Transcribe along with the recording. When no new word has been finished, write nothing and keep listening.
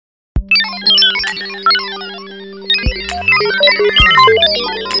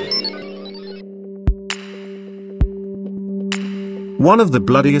One of the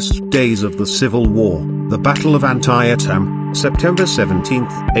bloodiest days of the Civil War, the Battle of Antietam, September 17,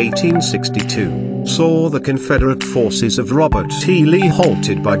 1862, saw the Confederate forces of Robert E. Lee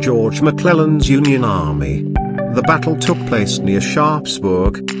halted by George McClellan's Union Army. The battle took place near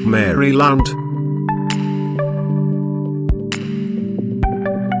Sharpsburg, Maryland.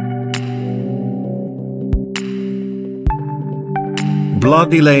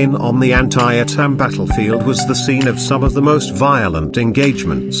 Bloody Lane on the Antietam battlefield was the scene of some of the most violent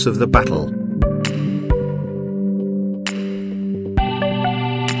engagements of the battle.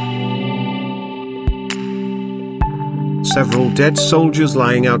 Several dead soldiers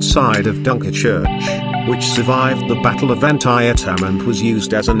lying outside of Dunker Church, which survived the Battle of Antietam and was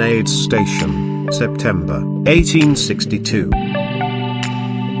used as an aid station, September 1862.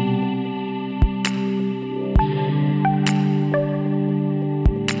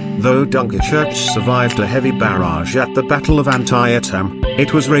 Though Dunker Church survived a heavy barrage at the Battle of Antietam,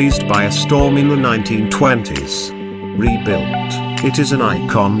 it was razed by a storm in the 1920s. Rebuilt, it is an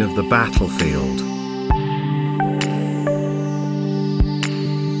icon of the battlefield.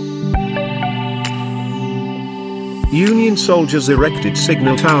 Union soldiers erected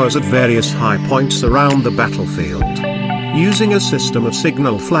signal towers at various high points around the battlefield. Using a system of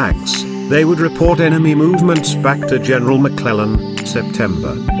signal flags, they would report enemy movements back to General McClellan,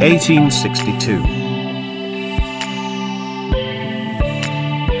 September 1862.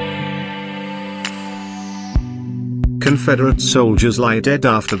 Confederate soldiers lie dead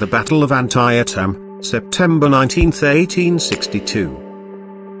after the Battle of Antietam, September 19, 1862.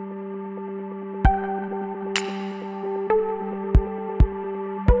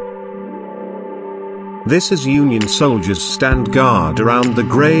 This is Union soldiers stand guard around the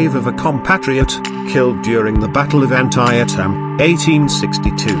grave of a compatriot, killed during the Battle of Antietam,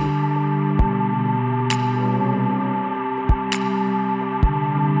 1862.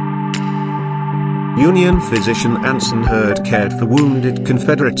 Union physician Anson Hurd cared for wounded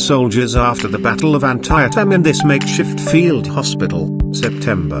Confederate soldiers after the Battle of Antietam in this makeshift field hospital,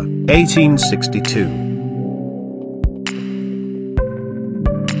 September 1862.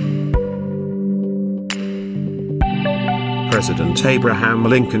 President Abraham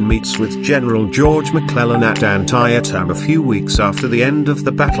Lincoln meets with General George McClellan at Antietam a few weeks after the end of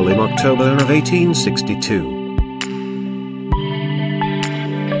the battle in October of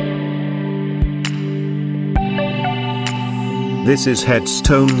 1862. This is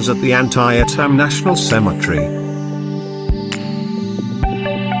headstones at the Antietam National Cemetery.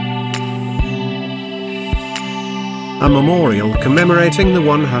 A memorial commemorating the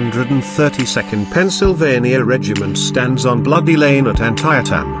 132nd Pennsylvania Regiment stands on Bloody Lane at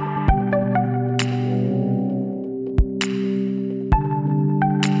Antietam.